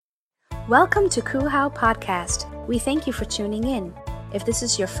Welcome to Kuhau Podcast. We thank you for tuning in. If this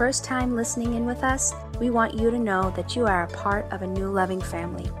is your first time listening in with us, we want you to know that you are a part of a new loving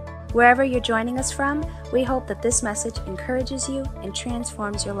family. Wherever you're joining us from, we hope that this message encourages you and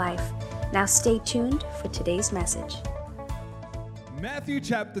transforms your life. Now stay tuned for today's message. Matthew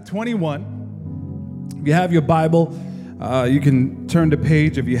chapter 21. If you have your Bible, you can turn the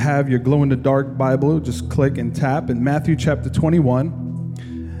page. If you have your glow-in-the-dark Bible, just click and tap in Matthew chapter 21.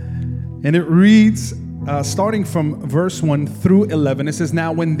 And it reads, starting from verse 1 through 11, it says,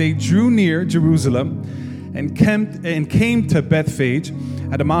 "Now when they drew near Jerusalem and came to Bethphage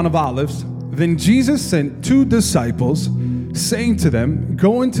at the Mount of Olives, then Jesus sent two disciples, saying to them,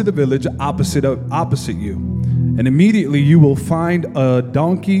 'Go into the village opposite you, and immediately you will find a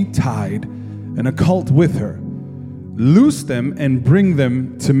donkey tied and a colt with her. Loose them and bring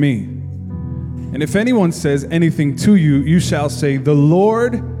them to me. And if anyone says anything to you, you shall say, the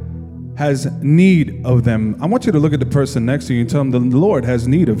Lord has need of them.'" I want you to look at the person next to you and tell them, the Lord has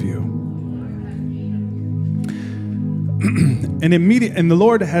need of you. And the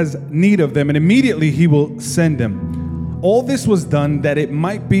Lord has need of them, and immediately he will send them. All this was done that it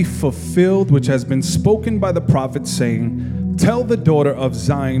might be fulfilled, which has been spoken by the prophet, saying, "Tell the daughter of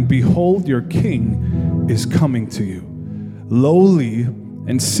Zion, behold, your king is coming to you, lowly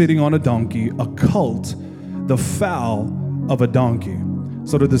and sitting on a donkey, a colt, the foal of a donkey."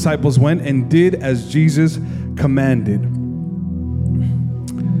 So the disciples went and did as Jesus commanded.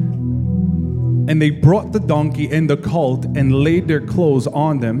 And they brought the donkey and the colt and laid their clothes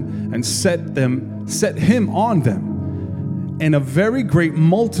on them and set him on them. And a very great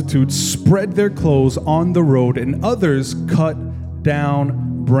multitude spread their clothes on the road, and others cut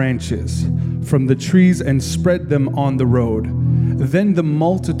down branches from the trees and spread them on the road. Then the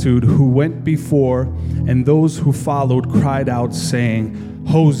multitude who went before and those who followed cried out, saying,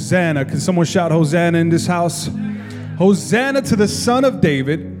 "Hosanna." Can someone shout Hosanna in this house? "Hosanna to the Son of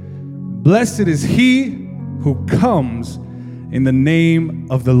David. Blessed is he who comes in the name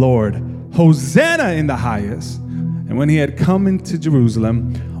of the Lord. Hosanna in the highest." And when he had come into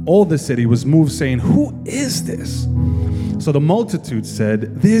Jerusalem, all the city was moved, saying, "Who is this?" So the multitude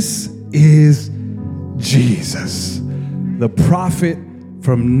said, "This is Jesus, the prophet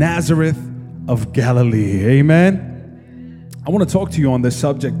from Nazareth of Galilee." Amen. I want to talk to you on this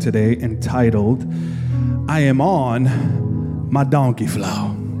subject today entitled, "I am on my donkey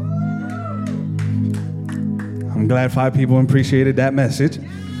flow." I'm glad 5 people appreciated that message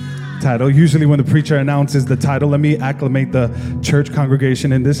title. Usually when the preacher announces the title, let me acclimate the church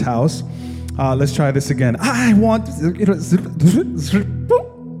congregation in this house. Let's try this again. I want to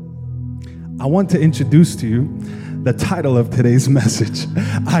introduce to you the title of today's message.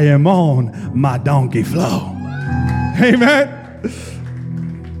 I am on my donkey flow. Amen.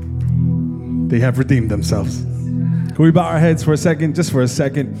 They have redeemed themselves. Can we bow our heads for a second? Just for a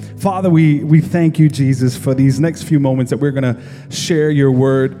second. Father, we thank you, Jesus, for these next few moments that we're going to share your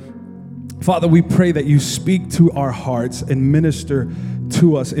word. Father, we pray that you speak to our hearts and minister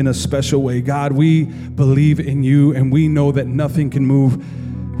to us in a special way. God, we believe in you, and we know that nothing can move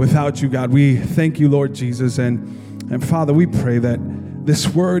without you, God. We thank you, Lord Jesus. And Father, we pray that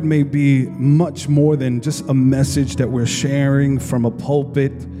this word may be much more than just a message that we're sharing from a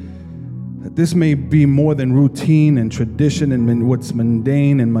pulpit. That this may be more than routine and tradition and what's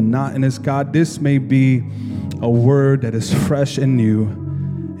mundane and monotonous. God, this may be a word that is fresh and new.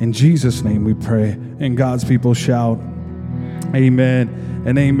 In Jesus' name we pray. And God's people shout, amen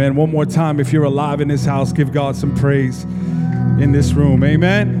and amen. One more time, if you're alive in this house, give God some praise in this room.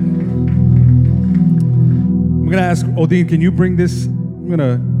 Amen. I'm going to ask Odin, can you bring this? I'm going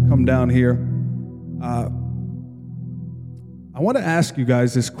to come down here. I want to ask you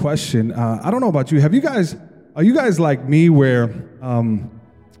guys this question. I don't know about you. Are you guys like me where, how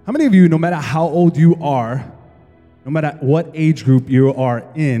many of you, no matter how old you are, no matter what age group you are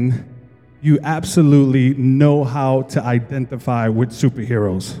in, you absolutely know how to identify with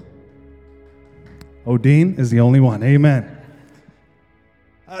superheroes? Odin is the only one. Amen.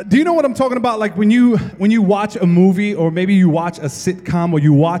 Do you know what I'm talking about? Like when you watch a movie, or maybe you watch a sitcom, or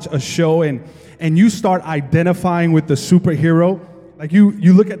you watch a show and you start identifying with the superhero. Like you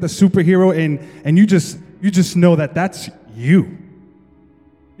look at the superhero and you just know that that's you.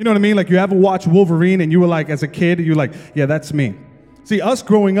 You know what I mean? Like you ever watch Wolverine and you were like, as a kid, you're like, yeah, that's me. See, us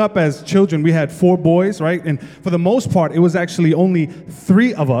growing up as children, we had 4 boys, right? And for the most part, it was actually only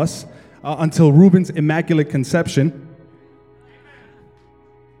 3 of us until Reuben's Immaculate Conception.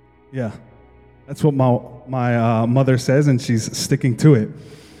 Yeah, that's what my mother says, and she's sticking to it.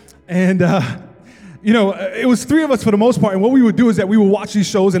 And it was three of us for the most part, and what we would do is that we would watch these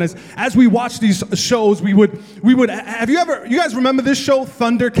shows, and as we watch these shows, we would, you guys remember this show,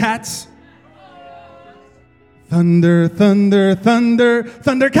 Thundercats? Thunder, thunder, thunder,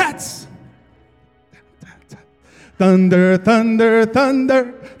 Thundercats. Thunder, thunder,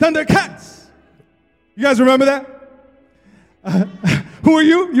 thunder, Thundercats. You guys remember that? Who are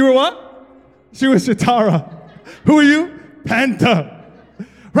you? You were what? She was Chitara. Who are you? Panta.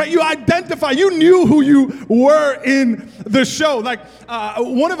 Right? You identify. You knew who you were in the show. Like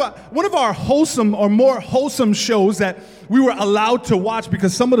one of our wholesome or more wholesome shows that we were allowed to watch,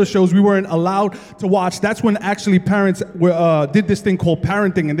 because some of the shows we weren't allowed to watch. That's when actually parents did this thing called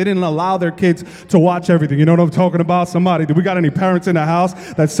parenting, and they didn't allow their kids to watch everything. You know what I'm talking about? Somebody, do we got any parents in the house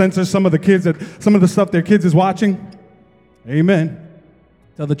that censor some of the stuff their kids is watching? Amen.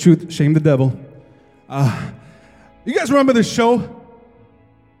 Tell the truth, shame the devil. You guys remember this show?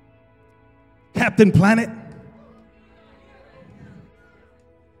 Captain Planet?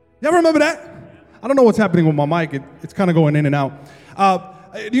 Y'all remember that? I don't know what's happening with my mic. It's kind of going in and out.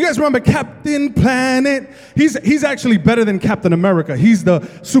 Do you guys remember Captain Planet? He's actually better than Captain America. He's the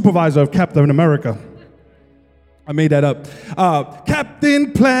supervisor of Captain America. I made that up.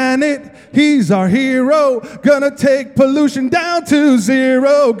 Captain Planet, he's our hero. Gonna take pollution down to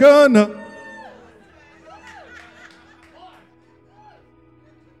zero.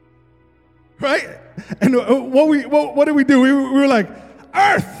 Right? And what did we do? We were like,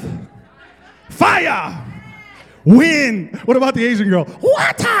 earth, fire, wind. What about the Asian girl?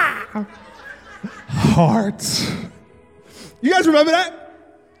 Water, heart. You guys remember that?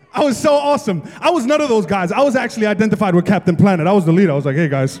 I was so awesome. I was none of those guys. I was actually identified with Captain Planet. I was the leader. I was like, hey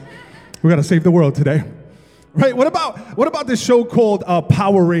guys, we got to save the world today. Right? What about this show called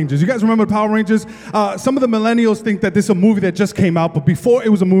Power Rangers? You guys remember Power Rangers? Some of the millennials think that this is a movie that just came out, but before it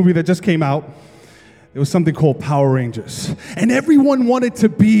was a movie that just came out, there was something called Power Rangers. And everyone wanted to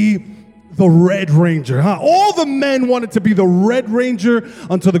be the Red Ranger, huh? All the men wanted to be the Red Ranger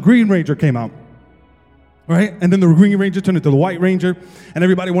until the Green Ranger came out. Right? And then the Green Ranger turned into the White Ranger, and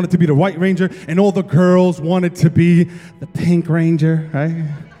everybody wanted to be the White Ranger, and all the girls wanted to be the Pink Ranger, right?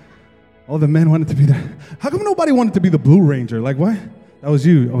 All the men wanted to be that. How come nobody wanted to be the Blue Ranger? Like, what? That was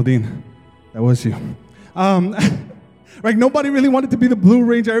you, Odin. That was you. Right? Nobody really wanted to be the Blue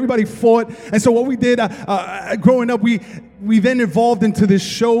Ranger. Everybody fought. And so what we did, growing up, we then evolved into this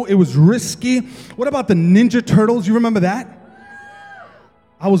show. It was risky. What about the Ninja Turtles? You remember that?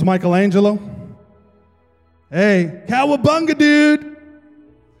 I was Michelangelo. Hey, cowabunga, dude.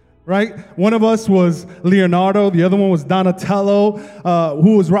 Right? One of us was Leonardo. The other one was Donatello.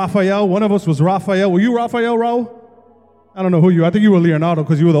 Who was Raphael? One of us was Raphael. Were you Raphael, Raul? I don't know who you are. I think you were Leonardo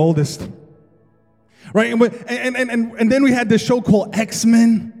because you were the oldest. Right? And then we had this show called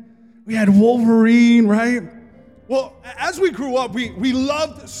X-Men. We had Wolverine, right? Well, as we grew up, we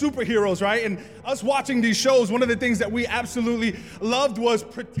loved superheroes, right? And us watching these shows, one of the things that we absolutely loved was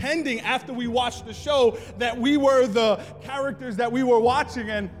pretending after we watched the show that we were the characters that we were watching.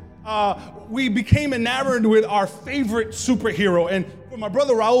 And we became enamored with our favorite superhero. And for my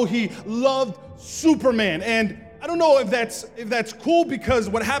brother Raul, he loved Superman. And I don't know if that's cool, because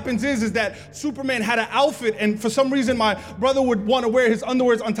what happens is that Superman had an outfit, and for some reason my brother would want to wear his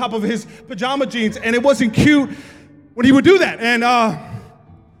underwear on top of his pajama jeans, and it wasn't cute when he would do that. And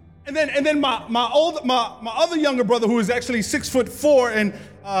then my other younger brother, who is actually 6'4" and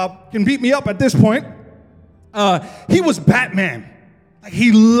can beat me up at this point, he was Batman. Like,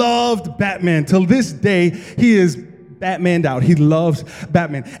 he loved Batman. Till this day, he is Batmaned out. He loves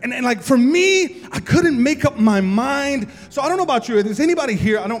Batman. And like, for me, I couldn't make up my mind. So I don't know about you. Is anybody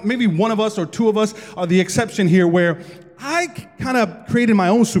here, maybe one of us or two of us are the exception here, where I kind of created my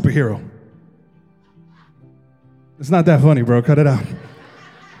own superhero. It's not that funny, bro. Cut it out.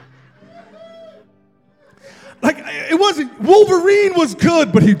 Like, it wasn't, Wolverine was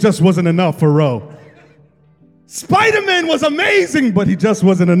good, but he just wasn't enough for Ro. Spider-Man was amazing, but he just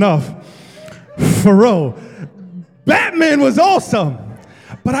wasn't enough for Ro. Batman was awesome,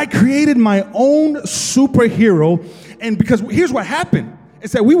 but I created my own superhero, and because here's what happened,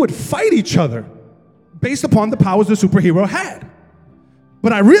 is that we would fight each other based upon the powers the superhero had.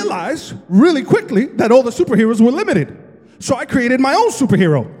 But I realized really quickly that all the superheroes were limited. So I created my own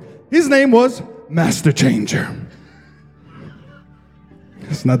superhero. His name was Master Changer.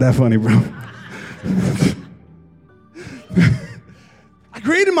 It's not that funny, bro. I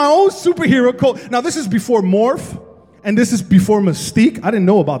created my own superhero called, now this is before Morph, and this is before Mystique. I didn't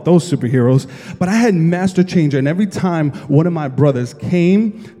know about those superheroes, but I had Master Changer, and every time one of my brothers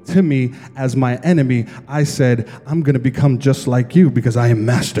came to me as my enemy, I said, I'm going to become just like you because I am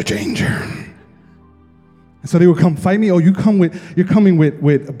Master Changer. And so they would come fight me. Oh, you're coming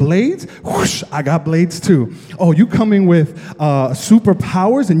with blades? Whoosh, I got blades too. Oh, you coming with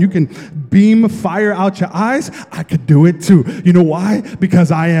superpowers and you can beam fire out your eyes? I could do it too. You know why?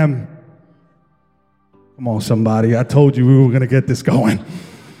 Because I am. Come on, somebody. I told you we were going to get this going.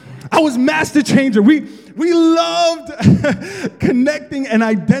 I was master changer. We loved connecting and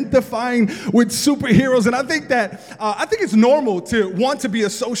identifying with superheroes. And I think it's normal to want to be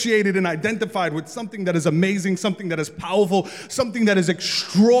associated and identified with something that is amazing, something that is powerful, something that is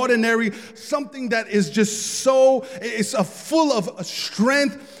extraordinary, something that is just it's full of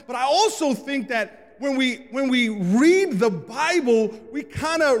strength. But I also think that when we read the Bible, we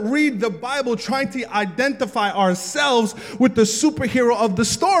kind of read the Bible trying to identify ourselves with the superhero of the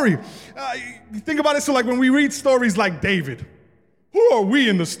story. Think about it. So like when we read stories like David, who are we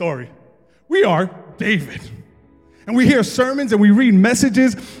in the story? We are David. And we hear sermons and we read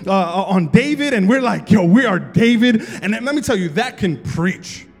messages on David and we're like, yo, we are David. And let me tell you, that can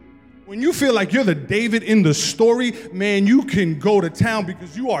preach. When you feel like you're the David in the story, man, you can go to town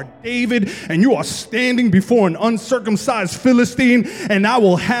because you are David and you are standing before an uncircumcised Philistine and I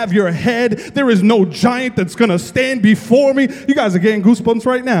will have your head. There is no giant that's going to stand before me. You guys are getting goosebumps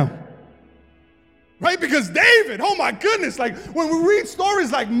right now. Right? Because David, oh my goodness, like when we read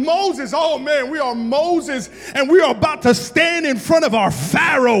stories like Moses, oh man, we are Moses and we are about to stand in front of our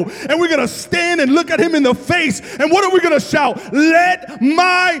Pharaoh and we're going to stand and look at him in the face. And what are we going to shout? Let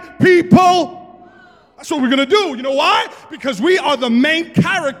my people. That's what we're going to do. You know why? Because we are the main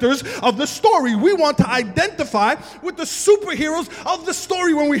characters of the story. We want to identify with the superheroes of the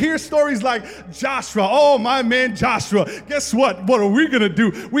story. When we hear stories like Joshua, oh, my man Joshua, guess what? What are we going to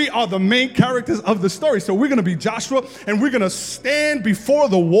do? We are the main characters of the story. So we're going to be Joshua, and we're going to stand before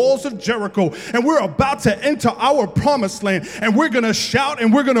the walls of Jericho, and we're about to enter our promised land, and we're going to shout,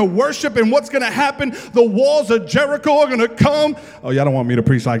 and we're going to worship, and what's going to happen? The walls of Jericho are going to come. Oh, y'all don't want me to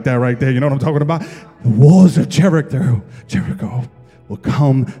preach like that right there. You know what I'm talking about? The walls of Jericho will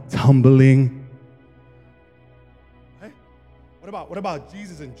come tumbling. Right? What about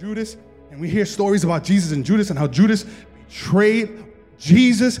Jesus and Judas? And we hear stories about Jesus and Judas and how Judas betrayed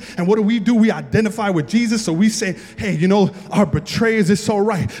Jesus. And what do? We identify with Jesus. So we say, hey, you know, our betrayers is so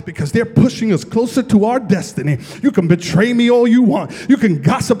right because they're pushing us closer to our destiny. You can betray me all you want. You can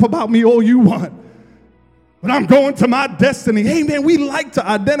gossip about me all you want. But I'm going to my destiny. Hey, man, we like to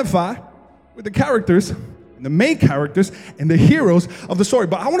identify with the characters, and the main characters, and the heroes of the story.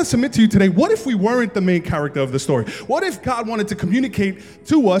 But I want to submit to you today, what if we weren't the main character of the story? What if God wanted to communicate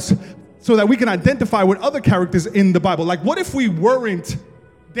to us so that we can identify with other characters in the Bible? Like, what if we weren't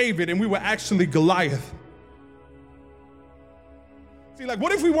David and we were actually Goliath? See, like,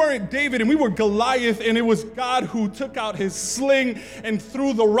 what if we weren't David and we were Goliath and it was God who took out his sling and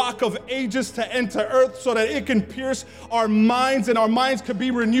threw the rock of ages to enter earth so that it can pierce our minds and our minds could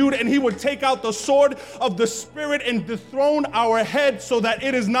be renewed, and he would take out the sword of the Spirit and dethrone our head so that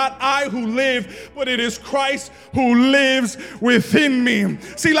it is not I who live, but it is Christ who lives within me.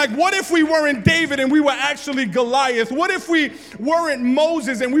 See, like, what if we weren't David and we were actually Goliath? What if we weren't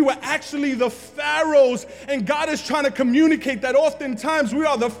Moses and we were actually the Pharaohs? And God is trying to communicate that oftentimes we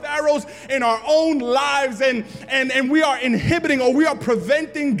are the pharaohs in our own lives, and we are inhibiting or we are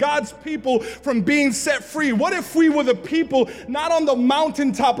preventing God's people from being set free. What if we were the people not on the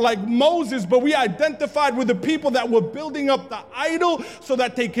mountaintop like Moses, but we identified with the people that were building up the idol so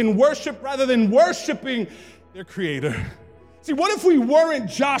that they can worship rather than worshiping their creator? See, what if we weren't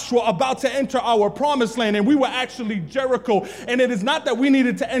Joshua about to enter our promised land and we were actually Jericho? And it is not that we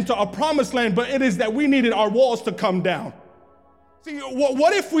needed to enter a promised land, but it is that we needed our walls to come down. See,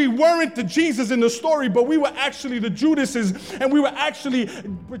 what if we weren't the Jesus in the story, but we were actually the Judases and we were actually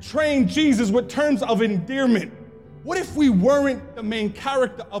betraying Jesus with terms of endearment? What if we weren't the main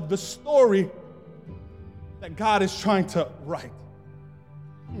character of the story that God is trying to write?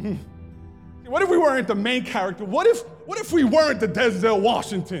 What if we weren't the main character? What if we weren't the Denzel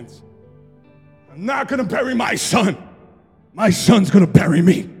Washingtons? I'm not going to bury my son. My son's going to bury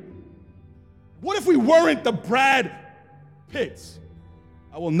me. What if we weren't the Brad Pitts?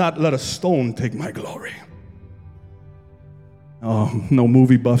 I will not let a stone take my glory. Oh, no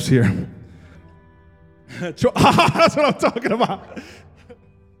movie buffs here. That's what I'm talking about.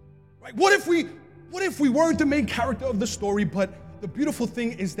 Right? What if we weren't the main character of the story, but the beautiful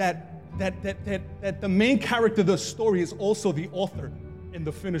thing is that the main character of the story is also the author and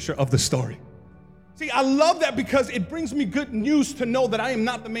the finisher of the story. See, I love that because it brings me good news to know that I am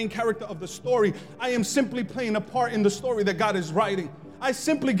not the main character of the story. I am simply playing a part in the story that God is writing. I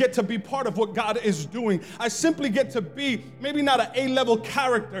simply get to be part of what God is doing. I simply get to be maybe not an A-level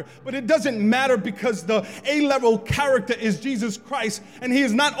character, but it doesn't matter because the A-level character is Jesus Christ. And he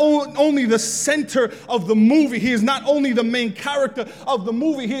is not only the center of the movie. He is not only the main character of the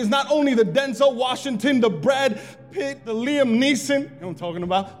movie. He is not only the Denzel Washington, the Brad Pitt, the Liam Neeson. You know what I'm talking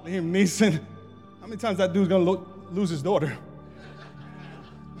about? Liam Neeson. How many times that dude's going to lose his daughter?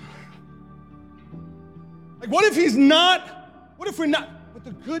 Like, what if he's not? What if we're not? But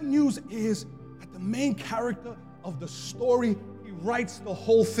the good news is that the main character of the story, he writes the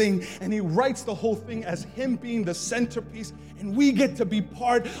whole thing, and he writes the whole thing as him being the centerpiece, and we get to be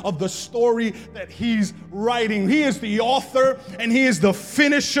part of the story that he's writing. He is the author, and he is the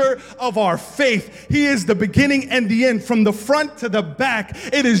finisher of our faith. He is the beginning and the end, from the front to the back.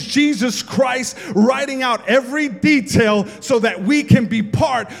 It is Jesus Christ writing out every detail so that we can be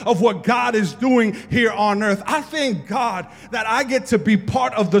part of what God is doing here on earth. I thank God that I get to be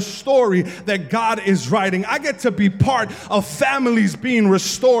part of the story that God is writing. I get to be part of families being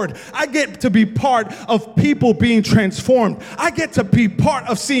restored. I get to be part of people being transformed. I get to be part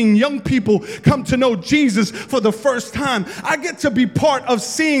of seeing young people come to know Jesus for the first time. I get to be part of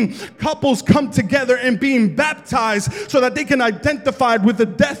seeing couples come together and being baptized so that they can identify with the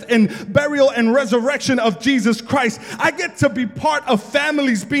death and burial and resurrection of Jesus Christ. I get to be part of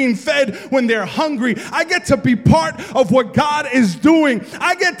families being fed when they're hungry. I get to be part of what God is doing.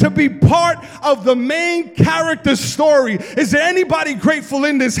 I get to be part of the main character story. Is there anybody grateful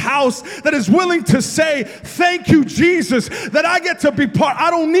in this house that is willing to say, thank you, Jesus, that I get to be part? I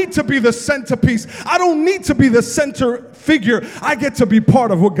don't need to be the centerpiece. I don't need to be the center figure. I get to be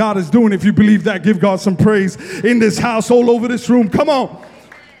part of what God is doing. If you believe that, give God some praise in this house, all over this room. Come on.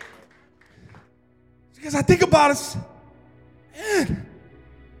 Because I think about it, man,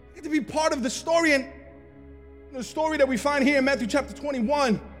 I get to be part of the story. And the story that we find here in Matthew chapter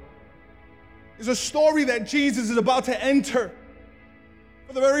 21 is a story that Jesus is about to enter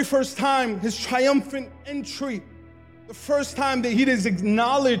for the very first time, his triumphant entry. The first time that he is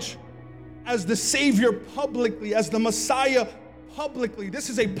acknowledged as the Savior publicly, as the Messiah publicly. This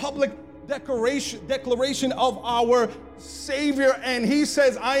is a public declaration of our Savior. And he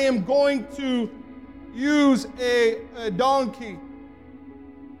says, I am going to use a donkey.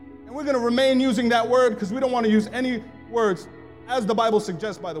 And we're going to remain using that word because we don't want to use any words, as the Bible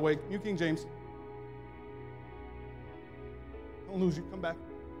suggests, by the way. New King James. Don't lose you. Come back.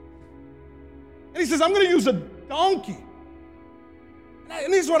 And he says, I'm going to use a donkey.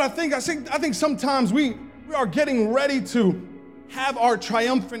 And this is what I think. I think sometimes we are getting ready to have our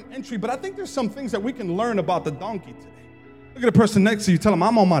triumphant entry, but I think there's some things that we can learn about the donkey today. Look at the person next to you. Tell them,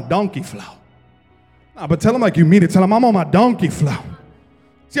 I'm on my donkey flow. Nah, but tell them like you mean it. Tell them, I'm on my donkey flow.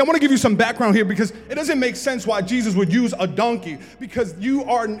 See, I want to give you some background here because it doesn't make sense why Jesus would use a donkey, because you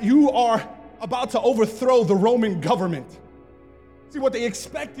are about to overthrow the Roman government. See, what they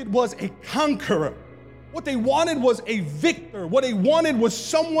expected was a conqueror. What they wanted was a victor. What they wanted was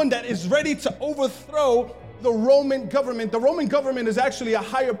someone that is ready to overthrow the Roman government. The Roman government is actually a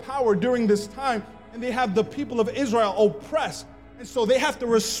higher power during this time, and they have the people of Israel oppressed. And so they have to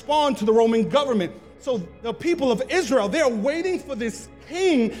respond to the Roman government. So the people of Israel, they're waiting for this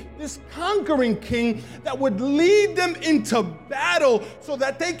king, this conquering king that would lead them into battle so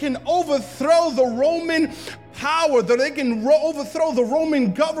that they can overthrow the Roman power, that they can overthrow the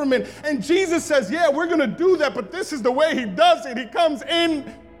Roman government. And Jesus says, yeah, we're going to do that, but this is the way he does it. He comes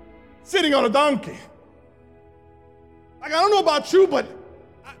in sitting on a donkey. Like, I don't know about you, but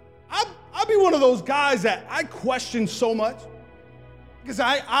I'll be one of those guys that I question so much. Because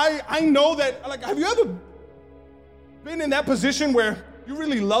I know that, like, have you ever been in that position where you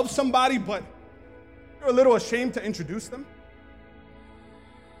really love somebody, but you're a little ashamed to introduce them?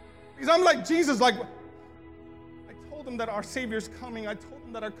 Because I'm like, Jesus, like, I told them that our Savior's coming. I told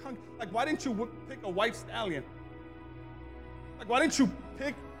them that like, why didn't you pick a white stallion? Like, why didn't you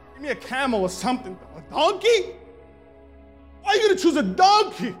give me a camel or something? A donkey? Why are you going to choose a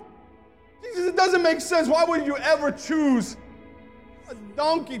donkey? Jesus, it doesn't make sense. Why would you ever choose a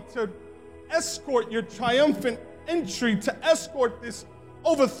donkey to escort your triumphant entry, to escort this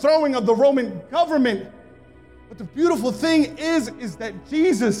overthrowing of the Roman government? But the beautiful thing is that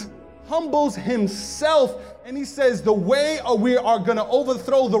Jesus humbles himself, and he says, the way we are going to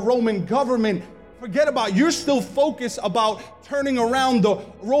overthrow the Roman government, forget about, you're still focused about turning around the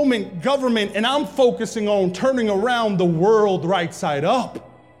Roman government, and I'm focusing on turning around the world right side up.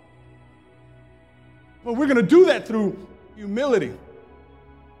 But we're going to do that through humility.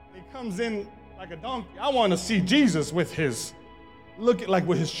 He comes in like a donkey. I want to see Jesus with his,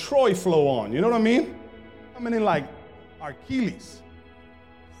 with his Troy flow on. You know what I mean? Coming in like Achilles.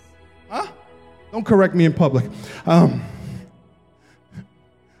 Huh? Don't correct me in public.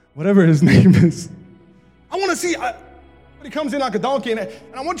 Whatever his name is. I want to see when he comes in like a donkey, and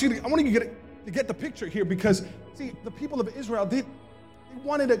I want you to get the picture here, because see, the people of Israel, they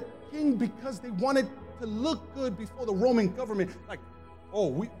wanted a king because they wanted to look good before the Roman government. Like,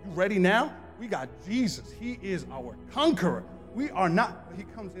 oh, you ready now? We got Jesus. He is our conqueror. We are not. He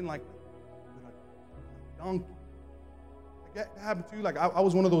comes in like a donkey. Like that happened to you? Like I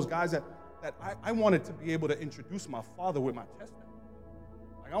was one of those guys that I wanted to be able to introduce my father with my chest out.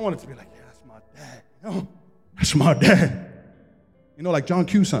 Like I wanted to be like, yeah, that's my dad. You know? That's my dad. You know, like John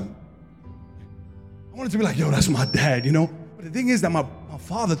Q. son. I wanted to be like, yo, that's my dad, you know? But the thing is that my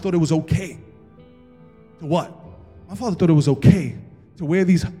father thought it was okay. To what? My father thought it was okay to wear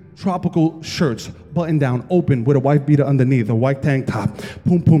these tropical shirts, button down, open, with a wife beater underneath, a white tank top,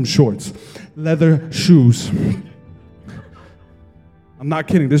 pum shorts, leather shoes. I'm not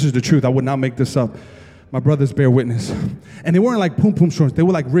kidding. This is the truth. I would not make this up. My brothers bear witness. And they weren't like pum shorts. They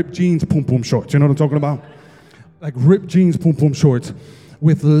were like ripped jeans pum shorts. You know what I'm talking about? Like ripped jeans pum shorts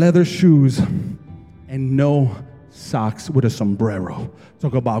with leather shoes and no socks with a sombrero.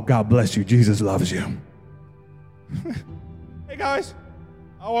 Talk about God bless you. Jesus loves you. Hey guys,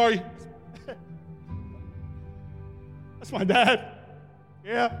 how are you? That's my dad.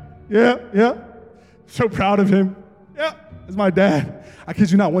 Yeah. So proud of him. Yeah, that's my dad. I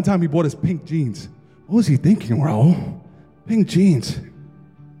kid you not, one time he bought us pink jeans. What was he thinking, Raul? Pink jeans.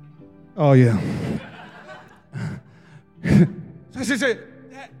 Oh, yeah. So I said,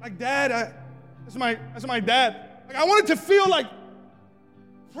 Dad, that's my dad. Like, I wanted to feel like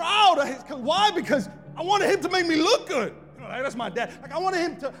proud of his. Why? Because I wanted him to make me look good. You know, like, that's my dad. Like I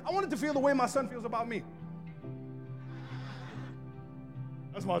wanted to feel the way my son feels about me.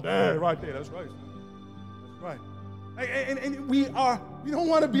 That's my dad right there. That's right. That's right. And we don't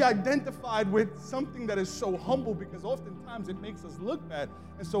want to be identified with something that is so humble, because oftentimes it makes us look bad.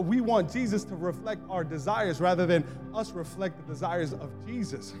 And so we want Jesus to reflect our desires rather than us reflect the desires of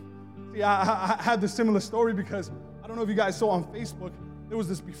Jesus. See, I have this similar story because I don't know if you guys saw on Facebook, there was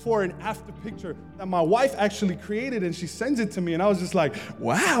this before and after picture that my wife actually created, and she sends it to me, and I was just like,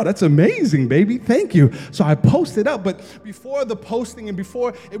 wow, that's amazing, baby, thank you. So I posted up, but before the posting and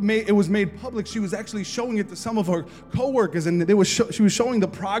before it was made public, she was actually showing it to some of her coworkers, and she was showing the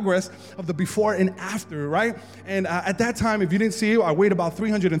progress of the before and after, right? And at that time, if you didn't see it, I weighed about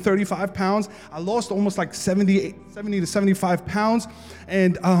 335 pounds. I lost almost like 70 to 75 pounds,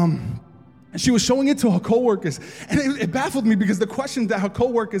 and she was showing it to her coworkers, and it baffled me because the question that her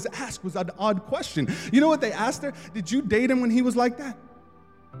coworkers asked was an odd question. You know what they asked her? Did you date him when he was like that?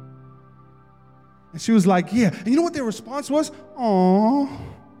 And she was like, yeah. And you know what their response was? Aww.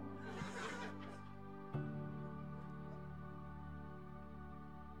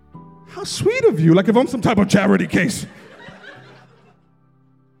 How sweet of you, like if I'm some type of charity case.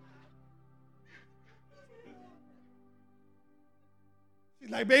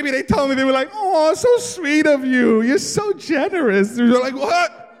 Like, baby, they told me, they were like, oh, so sweet of you. You're so generous. You're like,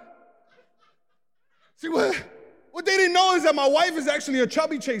 what? See, what they didn't know is that my wife is actually a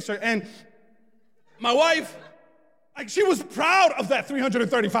chubby chaser. And my wife, like, she was proud of that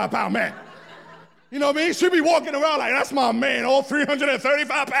 335-pound man. You know what I mean? She'd be walking around like, that's my man. All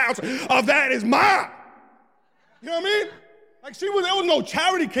 335 pounds of that is mine. You know what I mean? Like, there was no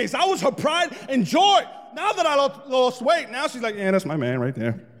charity case. I was her pride and joy. Now that I lost weight, now she's like, yeah, that's my man right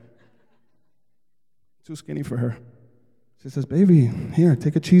there. Too skinny for her. She says, baby, here,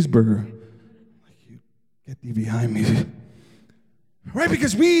 take a cheeseburger. Like, you get thee behind me. Right,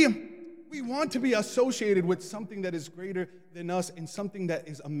 because we want to be associated with something that is greater than us and something that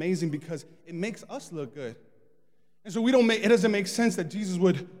is amazing because it makes us look good. And so it doesn't make sense that Jesus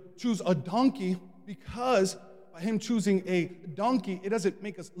would choose a donkey, because by him choosing a donkey, it doesn't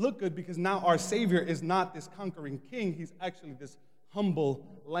make us look good, because now our Savior is not this conquering king. He's actually this humble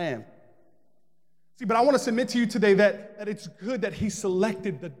lamb. See, but I want to submit to you today that it's good that he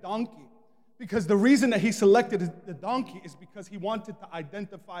selected the donkey, because the reason that he selected the donkey is because he wanted to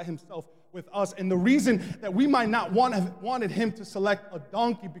identify himself with us. And the reason that we might not have wanted him to select a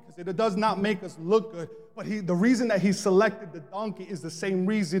donkey, because it does not make us look good, but the reason that he selected the donkey is the same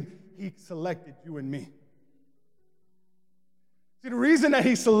reason he selected you and me. See, the reason that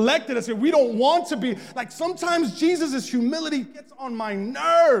he selected us, we don't want to be, like, sometimes Jesus' humility gets on my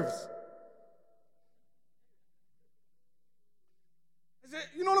nerves.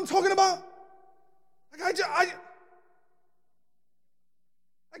 You know what I'm talking about?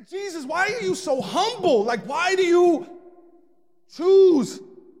 Like, Jesus, why are you so humble? Like, why do you choose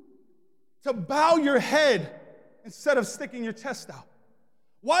to bow your head instead of sticking your chest out?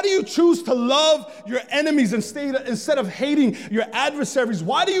 Why do you choose to love your enemies instead of hating your adversaries?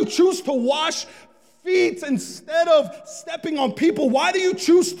 Why do you choose to wash feet instead of stepping on people? Why do you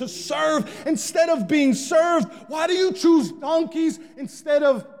choose to serve instead of being served? Why do you choose donkeys instead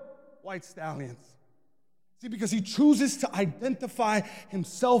of white stallions? See, because he chooses to identify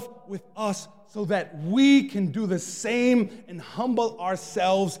himself with us so that we can do the same and humble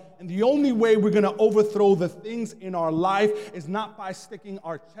ourselves. And the only way we're going to overthrow the things in our life is not by sticking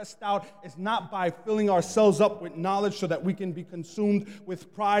our chest out. It's not by filling ourselves up with knowledge so that we can be consumed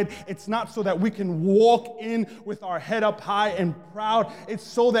with pride. It's not so that we can walk in with our head up high and proud. It's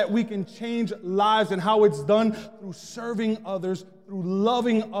so that we can change lives, and how it's done through serving others, through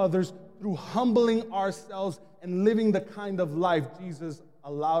loving others, through humbling ourselves and living the kind of life Jesus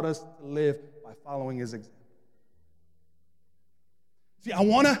allowed us to live by following his example. See, I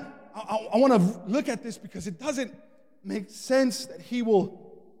want to look at this because it doesn't make sense that he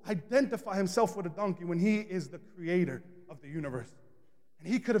will identify himself with a donkey when he is the creator of the universe.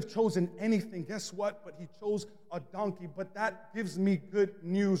 And he could have chosen anything. Guess what? But he chose a donkey. But that gives me good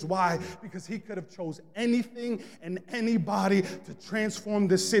news. Why? Because he could have chose anything and anybody to transform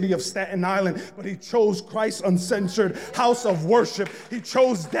the city of Staten Island. But he chose Christ Uncensored House of Worship. He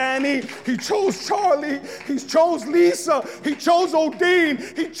chose Danny. He chose Charlie. He chose Lisa. He chose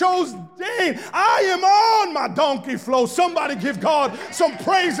Odine. He chose Dane. I am on my donkey flow. Somebody give God some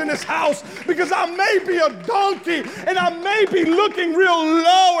praise in this house, because I may be a donkey and I may be looking real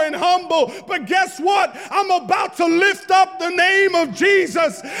low and humble, but guess what? I'm about to lift up the name of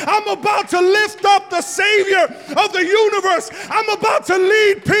Jesus. I'm about to lift up the Savior of the universe. I'm about to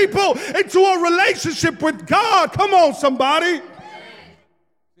lead people into a relationship with God. Come on, somebody.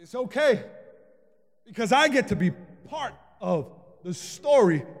 It's okay, because I get to be part of the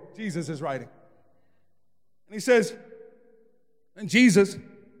story Jesus is writing. And he says, and Jesus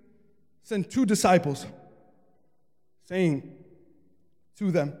sent 2 disciples, saying to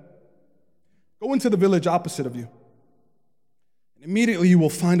them, go into the village opposite of you, and immediately you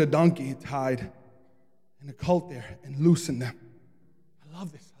will find a donkey tied and a colt there, and loosen them. I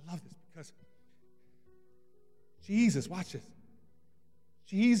love this because Jesus, watch this,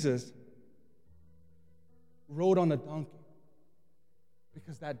 Jesus rode on a donkey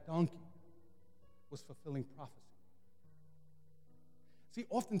because that donkey was fulfilling prophecy. See,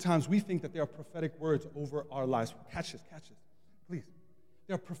 oftentimes we think that there are prophetic words over our lives. Catch this, please.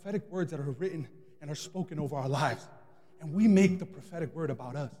 There are prophetic words that are written and are spoken over our lives, and we make the prophetic word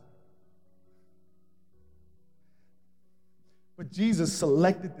about us. But Jesus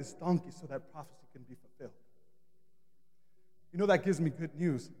selected this donkey so that prophecy can be fulfilled. You know, that gives me good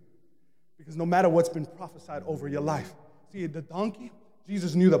news, because no matter what's been prophesied over your life, see, the donkey,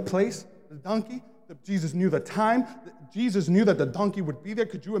 Jesus knew the place. The donkey, Jesus knew the time. Jesus knew that the donkey would be there.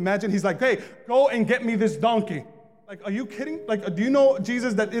 Could you imagine? He's like, hey, go and get me this donkey. Like, are you kidding? Like, do you know,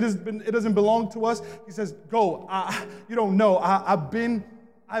 Jesus, that it doesn't belong to us? He says, go. You don't know. I've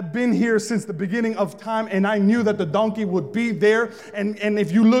been here since the beginning of time, and I knew that the donkey would be there. And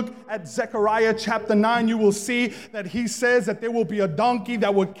if you look at Zechariah chapter 9, you will see that he says that there will be a donkey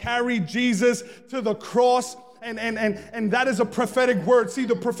that will carry Jesus to the cross. And that is a prophetic word. See,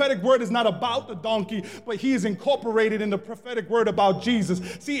 the prophetic word is not about the donkey, but he is incorporated in the prophetic word about Jesus.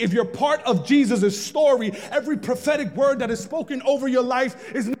 See, if you're part of Jesus' story, every prophetic word that is spoken over your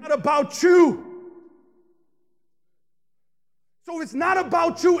life is not about you. So it's not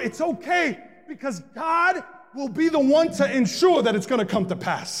about you. It's okay, because God will be the one to ensure that it's going to come to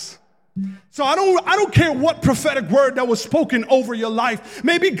pass. So I don't care what prophetic word that was spoken over your life.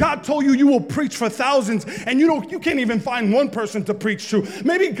 Maybe God told you will preach for thousands, and you can't even find one person to preach to.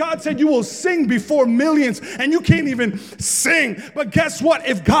 Maybe God said you will sing before millions, and you can't even sing. But guess what?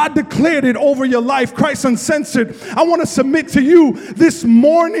 If God declared it over your life, Christ Uncensored, I want to submit to you this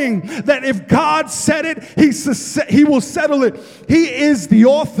morning that if God said it, he will settle it. He is the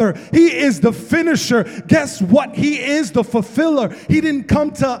author. He is the finisher. Guess what? He is the fulfiller. He didn't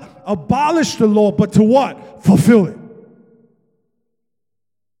come to abolish the law, but to what? Fulfill it.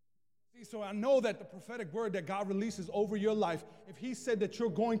 See, so I know that the prophetic word that God releases over your life, if he said that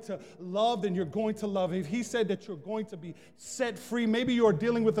you're going to love, then you're going to love. If he said that you're going to be set free, maybe you're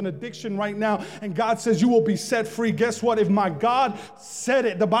dealing with an addiction right now, and God says you will be set free. Guess what? If my God said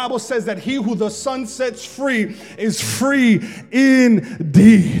it, the Bible says that he who the Son sets free is free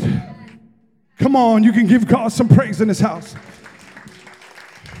indeed. Come on, you can give God some praise in this house.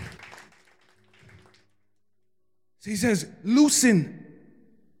 So he says, loosen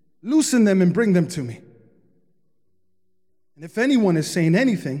them and bring them to me. And if anyone is saying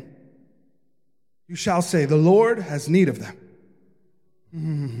anything, you shall say, the Lord has need of them.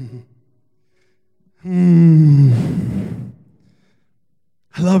 I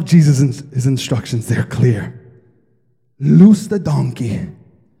love Jesus' his instructions. They're clear. Loose the donkey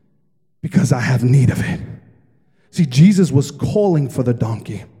because I have need of it. See, Jesus was calling for the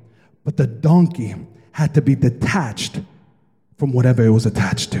donkey, but the donkey had to be detached from whatever it was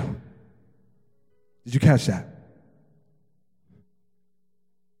attached to. Did you catch that?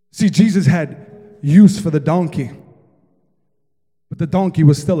 See, Jesus had use for the donkey, but the donkey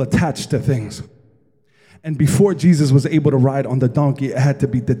was still attached to things. And before Jesus was able to ride on the donkey, it had to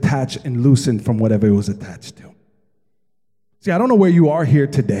be detached and loosened from whatever it was attached to. See, I don't know where you are here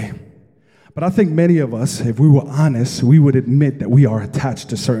today, but I think many of us, if we were honest, we would admit that we are attached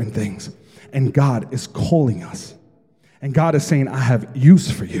to certain things. And God is calling us. And God is saying, I have use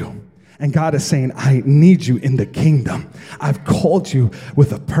for you. And God is saying, I need you in the kingdom. I've called you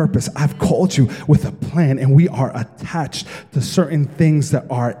with a purpose. I've called you with a plan. And we are attached to certain things that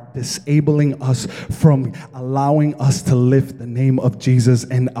are disabling us from allowing us to lift the name of Jesus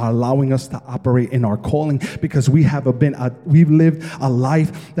and allowing us to operate in our calling, because we've lived a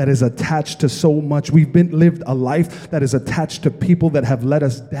life that is attached to so much. Lived a life that is attached to people that have let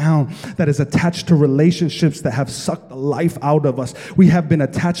us down, that is attached to relationships that have sucked the life out of us. We have been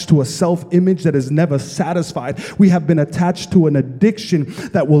attached to a self-image that is never satisfied. We have been attached to an addiction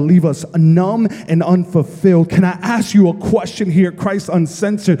that will leave us numb and unfulfilled. Can I ask you a question here, Christ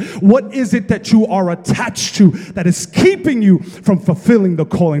Uncensored? What is it that you are attached to that is keeping you from fulfilling the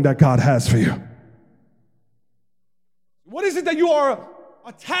calling that God has for you? What is it that you are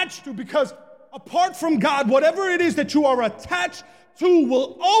attached to? Because apart from God, whatever it is that you are attached to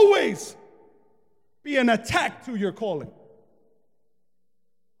will always be an attack to your calling.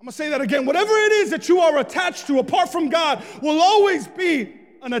 I'm going to say that again. Whatever it is that you are attached to, apart from God, will always be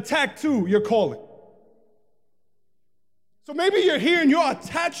an attack to your calling. So maybe you're here and you're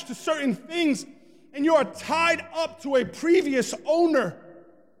attached to certain things and you're tied up to a previous owner.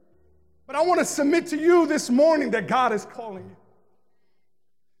 But I want to submit to you this morning that God is calling you.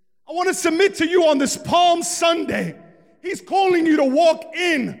 I want to submit to you on this Palm Sunday. He's calling you to walk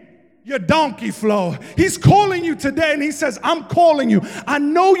in your donkey flow. He's calling you today and he says, I'm calling you. I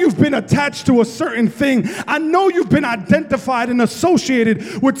know you've been attached to a certain thing. I know you've been identified and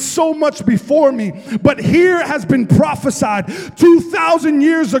associated with so much before me. But here has been prophesied 2,000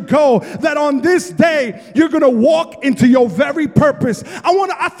 years ago that on this day, you're going to walk into your very purpose.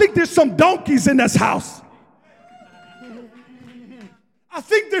 I think there's some donkeys in this house. I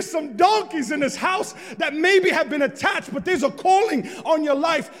think there's some donkeys in this house that maybe have been attached, but there's a calling on your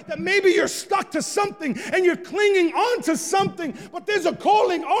life that maybe you're stuck to something and you're clinging on to something, but there's a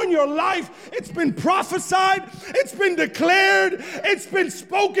calling on your life. It's been prophesied. It's been declared. It's been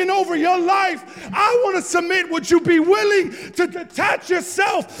spoken over your life. I want to submit, would you be willing to detach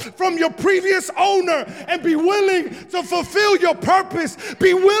yourself from your previous owner and be willing to fulfill your purpose?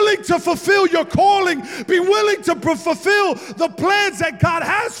 Be willing to fulfill your calling. Be willing to fulfill the plans that God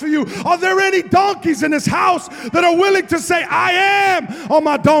has for you. Are there any donkeys in this house that are willing to say, I am on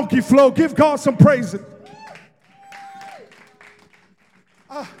my donkey flow? Give God some praise. It's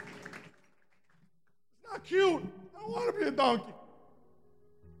not cute. I don't want to be a donkey.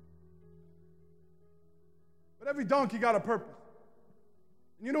 But every donkey got a purpose.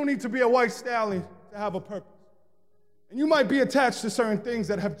 And you don't need to be a white stallion to have a purpose. And you might be attached to certain things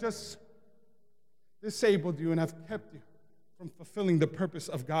that have just disabled you and have kept you from fulfilling the purpose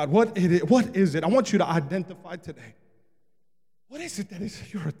of God. What is it? I want you to identify today. What is it that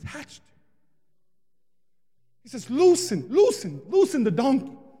you're attached to? He says, loosen the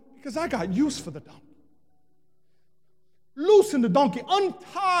donkey, because I got use for the donkey. Loosen the donkey,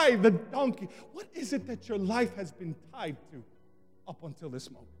 untie the donkey. What is it that your life has been tied to up until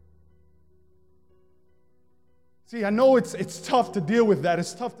this moment? See, I know it's tough to deal with that.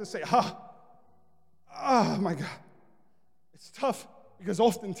 It's tough to say, oh my God. It's tough because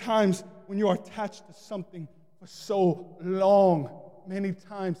oftentimes when you are attached to something for so long, many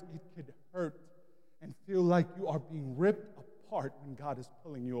times it could hurt and feel like you are being ripped apart when God is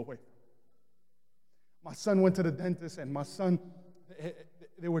pulling you away. My son went to the dentist and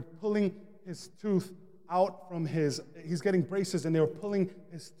they were pulling his tooth out from he's getting braces and they were pulling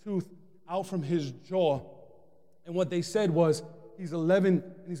his tooth out from his jaw. And what they said was, he's 11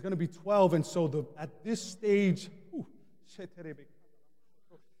 and he's going to be 12, and so at this stage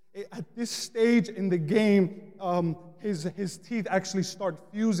in the game, his teeth actually start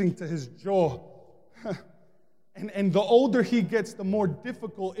fusing to his jaw. and the older he gets, the more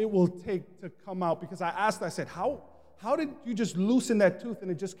difficult it will take to come out. Because I said, how how did you just loosen that tooth and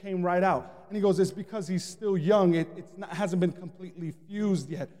it just came right out? And he goes, it's because he's still young. Hasn't been completely fused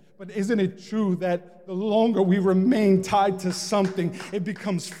yet. But isn't it true that the longer we remain tied to something, it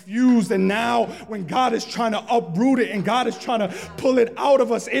becomes fused? And now when God is trying to uproot it and God is trying to pull it out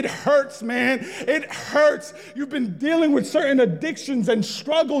of us, it hurts, man. It hurts. You've been dealing with certain addictions and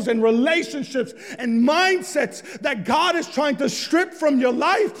struggles and relationships and mindsets that God is trying to strip from your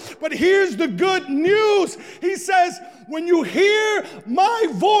life. But here's the good news. He says, when you hear my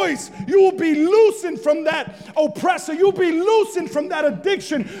voice, you will be loosened from that oppressor. You'll be loosened from that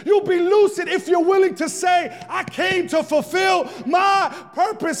addiction. You'll be loosened if you're willing to say, I came to fulfill my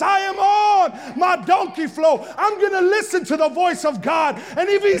purpose. I am on my donkey flow. I'm going to listen to the voice of God. And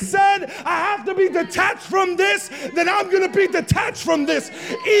if he said, I have to be detached from this, then I'm going to be detached from this,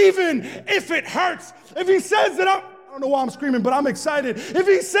 even if it hurts. If he says that I don't know why I'm screaming, but I'm excited. If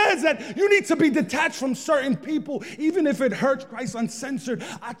he says that you need to be detached from certain people, even if it hurts, Christ Uncensored,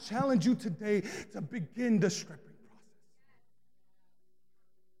 I challenge you today to begin the stripping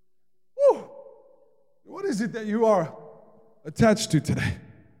process. Woo! What is it that you are attached to today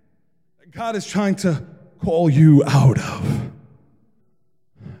that God is trying to call you out of?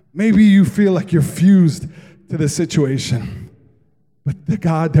 Maybe you feel like you're fused to the situation, but the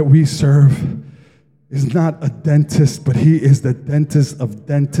God that we serve is not a dentist, but he is the dentist of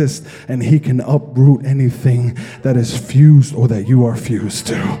dentists, and he can uproot anything that is fused or that you are fused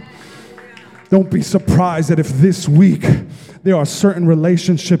to. Don't be surprised that if this week there are certain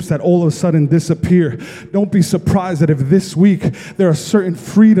relationships that all of a sudden disappear. Don't be surprised that if this week there are certain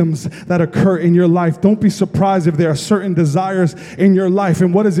freedoms that occur in your life. Don't be surprised if there are certain desires in your life.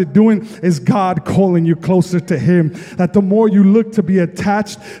 And what is it doing? Is God calling you closer to him. That the more you look to be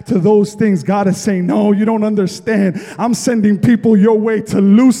attached to those things, God is saying, no, you don't understand. I'm sending people your way to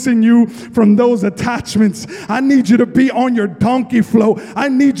loosen you from those attachments. I need you to be on your donkey flow. I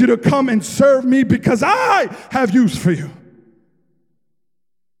need you to come and serve me because I have use for you.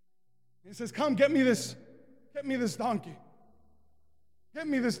 He says, come, get me this donkey. Get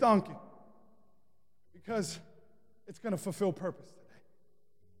me this donkey. Because it's going to fulfill purpose today.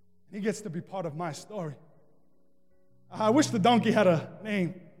 And he gets to be part of my story. I wish the donkey had a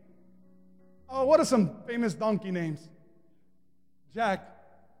name. Oh, what are some famous donkey names? Jack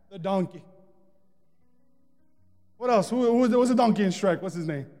the donkey. What else? Who's a donkey in Shrek? What's his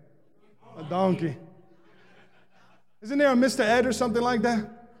name? A donkey. Isn't there a Mr. Ed or something like that?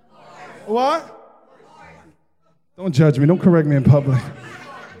 What? Don't judge me. Don't correct me in public.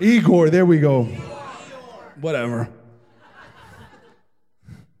 Igor, there we go. Whatever.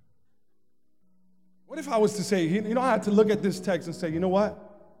 What if I was to say, I had to look at this text and say, you know what?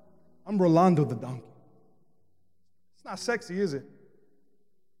 I'm Rolando the donkey. It's not sexy, is it?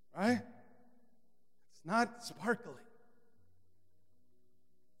 Right? It's not sparkly.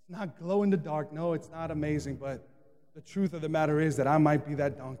 It's not glow in the dark. No, it's not amazing, but the truth of the matter is that I might be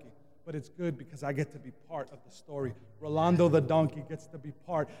that donkey. But it's good because I get to be part of the story. Rolando the donkey gets to be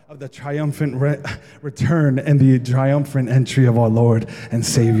part of the triumphant return and the triumphant entry of our Lord and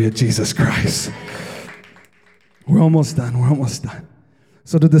Savior, Jesus Christ. We're almost done.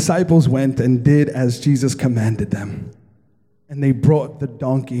 So the disciples went and did as Jesus commanded them. And they brought the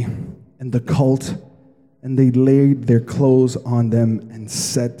donkey and the colt, and they laid their clothes on them and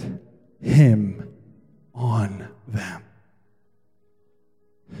set him on them.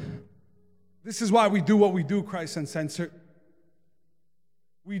 This is why we do what we do, Christ Uncensored.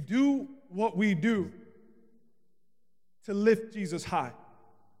 We do what we do to lift Jesus high.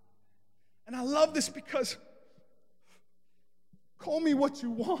 And I love this because call me what you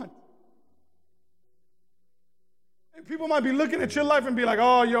want. And people might be looking at your life and be like,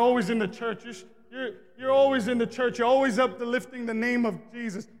 oh, you're always in the church. You're always in the church. You're always uplifting the name of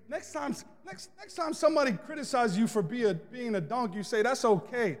Jesus. Next time somebody criticizes you for being a donkey, you say, that's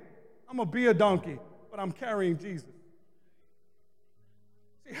okay. I'm going to be a donkey, but I'm carrying Jesus.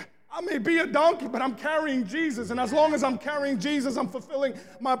 See, I may be a donkey, but I'm carrying Jesus. And as long as I'm carrying Jesus, I'm fulfilling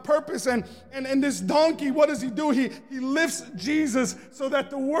my purpose. And this donkey, what does he do? He lifts Jesus so that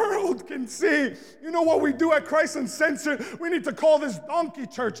the world can see. You know what we do at Christ Uncensored? We need to call this Donkey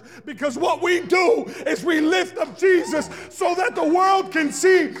Church, because what we do is we lift up Jesus so that the world can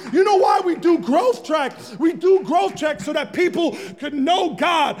see. You know why we do Growth Track? We do Growth Track so that people can know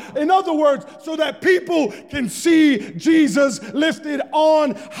God. In other words, so that people can see Jesus lifted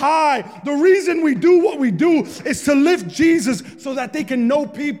on high. The reason we do what we do is to lift Jesus so that they can know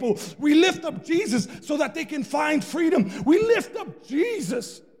people. We lift up Jesus so that they can find freedom. We lift up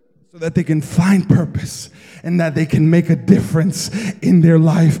Jesus so that they can find purpose and that they can make a difference in their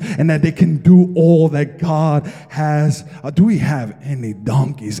life and that they can do all that God has. Do we have any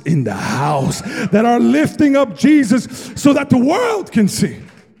donkeys in the house that are lifting up Jesus so that the world can see?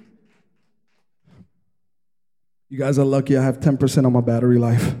 You guys are lucky I have 10% on my battery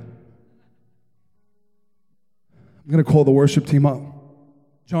life. I'm going to call the worship team up.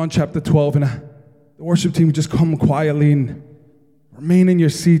 John chapter 12, and the worship team just come quietly and remain in your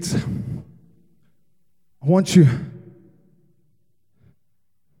seats. I want you,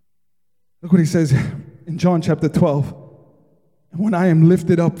 look what he says in John chapter 12. And when I am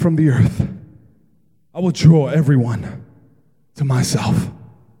lifted up from the earth, I will draw everyone to myself.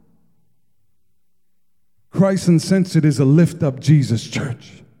 Christ Uncensored is a lift up Jesus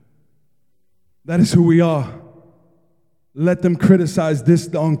church. That is who we are. Let them criticize this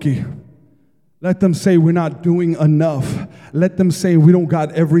donkey. Let them say we're not doing enough. Let them say we don't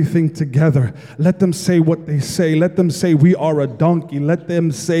got everything together. Let them say what they say. Let them say we are a donkey. Let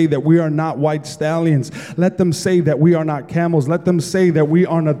them say that we are not white stallions. Let them say that we are not camels. Let them say that we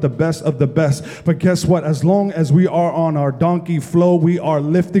are not the best of the best. But guess what? As long as we are on our donkey flow, we are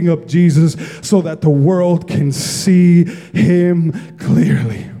lifting up Jesus so that the world can see him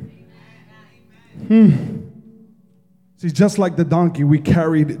clearly. See, just like the donkey, we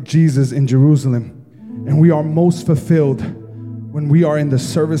carried Jesus in Jerusalem, and we are most fulfilled when we are in the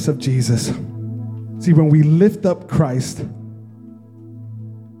service of Jesus. See, when we lift up Christ,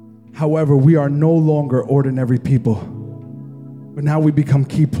 however, we are no longer ordinary people, but now we become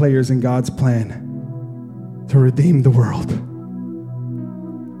key players in God's plan to redeem the world.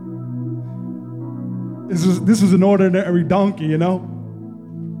 This was an ordinary donkey, you know?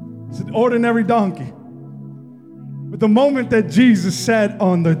 It's an ordinary donkey. But the moment that Jesus sat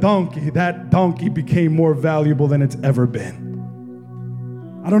on the donkey, that donkey became more valuable than it's ever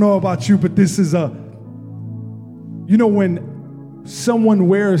been. I don't know about you, but this is when someone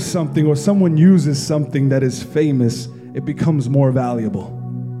wears something or someone uses something that is famous, it becomes more valuable.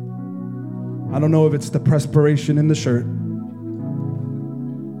 I don't know if it's the perspiration in the shirt.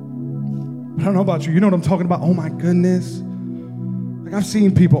 I don't know about you. You know what I'm talking about? Oh my goodness. Like I've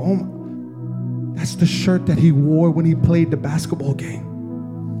seen people, that's the shirt that he wore when he played the basketball game.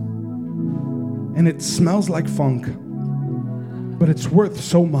 And it smells like funk, but it's worth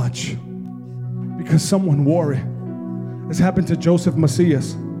so much because someone wore it. This happened to Joseph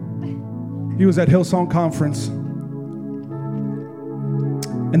Macias. He was at Hillsong Conference,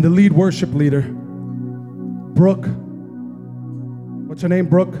 and the lead worship leader, Brooke, what's her name,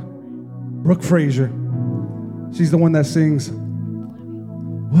 Brooke? Brooke Frazier. She's the one that sings,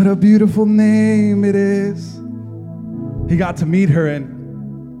 "What a beautiful name it is." He got to meet her, and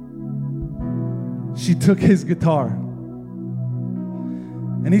she took his guitar.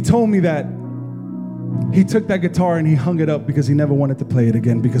 And he told me that he took that guitar and he hung it up because he never wanted to play it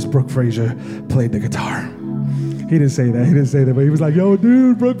again because Brooke Frazier played the guitar. He didn't say that, but he was like, "Yo,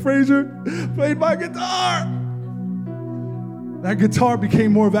 dude, Brooke Frazier played my guitar." That guitar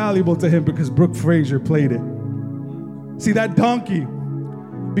became more valuable to him because Brooke Frazier played it. See, that donkey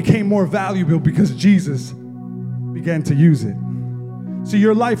became more valuable because Jesus began to use it. See,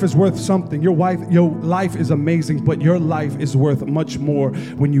 your life is worth something. Your life is amazing, but your life is worth much more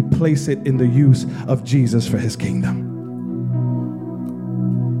when you place it in the use of Jesus for his kingdom.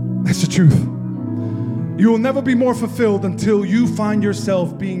 That's the truth. You will never be more fulfilled until you find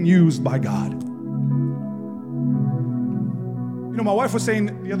yourself being used by God. You know, my wife was saying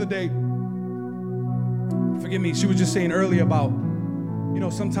the other day, forgive me, she was just saying earlier about,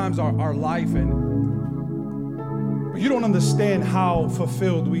 sometimes our life, but you don't understand how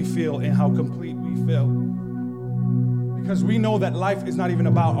fulfilled we feel and how complete we feel. Because we know that life is not even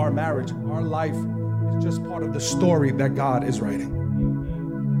about our marriage. Our life is just part of the story that God is writing.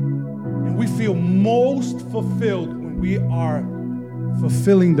 And we feel most fulfilled when we are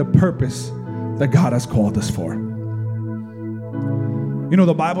fulfilling the purpose that God has called us for.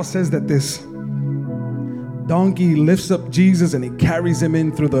 The Bible says that this donkey lifts up Jesus and he carries him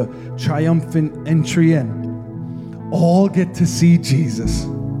in through the triumphant entry, and all get to see Jesus.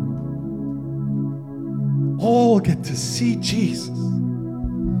 All get to see Jesus.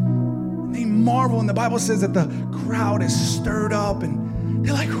 And they marvel, and the Bible says that the crowd is stirred up and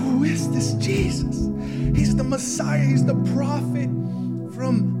they're like, "Who is this Jesus? He's the Messiah. He's the prophet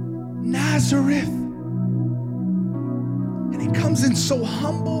from Nazareth. And he comes in so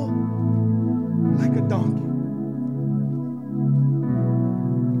humble, like a donkey."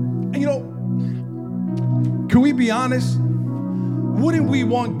 And can we be honest? Wouldn't we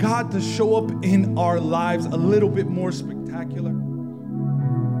want God to show up in our lives a little bit more spectacular?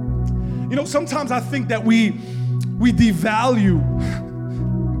 You know, sometimes I think that we devalue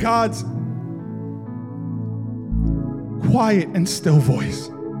God's quiet and still voice.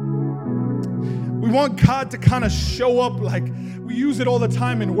 We want God to kind of show up like we use it all the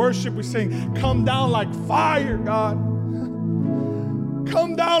time in worship. We're saying, come down like fire, God.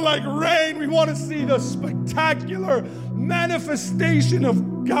 Come down like rain. We want to see the spectacular manifestation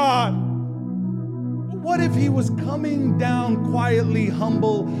of God. But what if he was coming down quietly,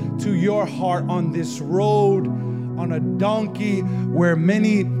 humble to your heart on this road, on a donkey where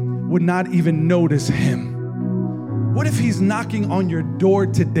many would not even notice him? What if he's knocking on your door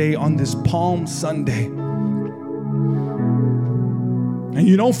today on this Palm Sunday and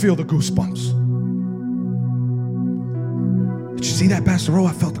you don't feel the goosebumps? Did you see that, Pastor O?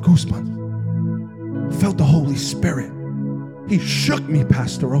 I felt the goosebumps. I felt the Holy Spirit. He shook me,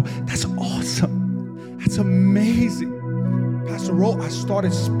 Pastor O. That's awesome. That's amazing. Pastor O, I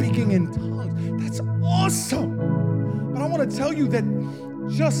started speaking in tongues. That's awesome. But I want to tell you that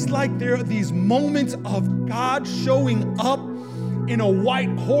just like there are these moments of God showing up in a white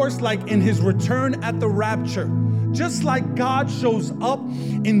horse, like in his return at the rapture, just like God shows up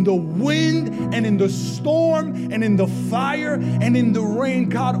in the wind and in the storm and in the fire and in the rain,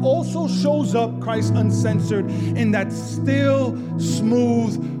 God also shows up, Christ Uncensored, in that still,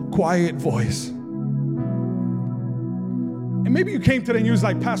 smooth, quiet voice. And maybe you came today and you was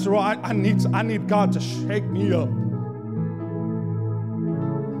like, Pastor, I need God to shake me up.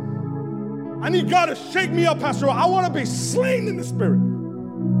 I need God to shake me up, Pastor. I want to be slain in the spirit.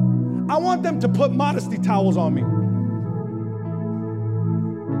 I want them to put modesty towels on me.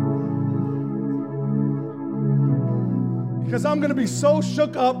 Because I'm going to be so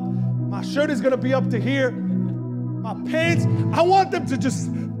shook up. My shirt is going to be up to here. My pants, I want them to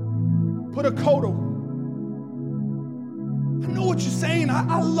just put a coat over. I know what you're saying.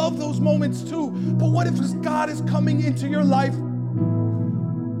 I love those moments too. But what if God is coming into your life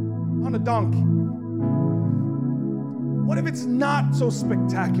on a donkey? What if it's not so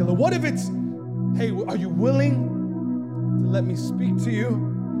spectacular? What if it's, hey, are you willing to let me speak to you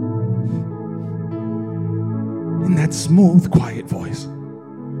in that smooth, quiet voice?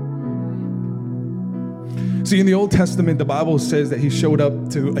 See, in the Old Testament, the Bible says that he showed up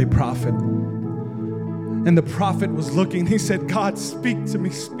to a prophet. And the prophet was looking. He said, God, speak to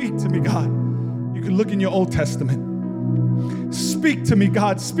me, God. You can look in your Old Testament. Speak to me,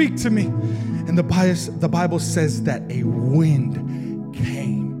 God, speak to me. And the Bible says that a wind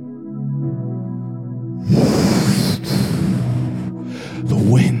came. The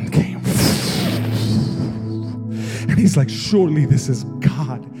wind came. And he's like, surely this is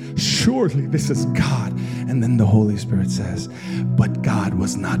God. Surely this is God. And then the Holy Spirit says, but God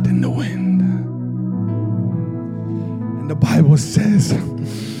was not in the wind. And the Bible says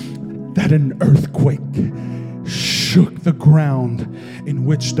that an earthquake shook the ground in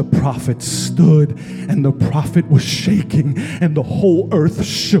which the prophet stood, and the prophet was shaking, and the whole earth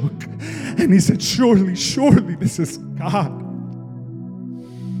shook. And he said, surely, surely this is God.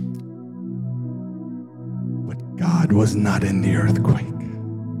 But God was not in the earthquake.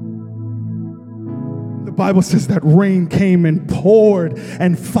 The Bible says that rain came and poured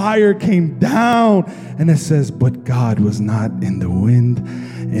and fire came down. And it says, but God was not in the wind,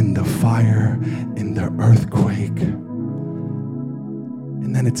 in the fire, in the earthquake.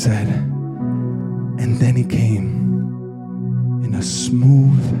 And then it said, and then he came in a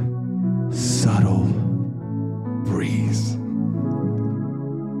smooth, subtle breeze.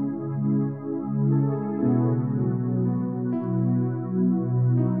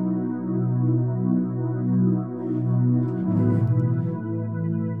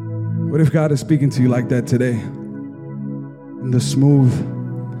 What if God is speaking to you like that today? In the smooth,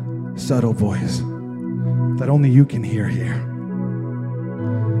 subtle voice that only you can hear here.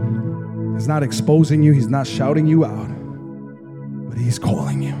 He's not exposing you. He's not shouting you out. But he's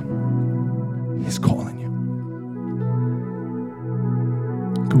calling you. He's calling you.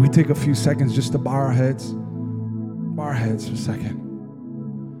 Could we take a few seconds just to bow our heads? Bow our heads for a second.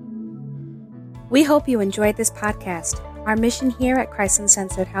 We hope you enjoyed this podcast. Our mission here at Christ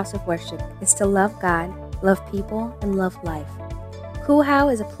Uncensored House of Worship is to love God, love people, and love life. Kuhau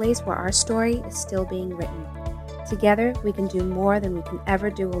is a place where our story is still being written. Together, we can do more than we can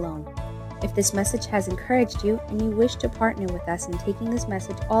ever do alone. If this message has encouraged you and you wish to partner with us in taking this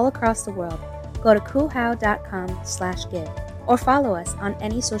message all across the world, go to kuhau.com/give or follow us on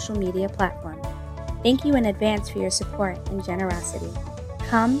any social media platform. Thank you in advance for your support and generosity.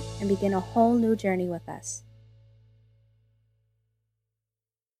 Come and begin a whole new journey with us.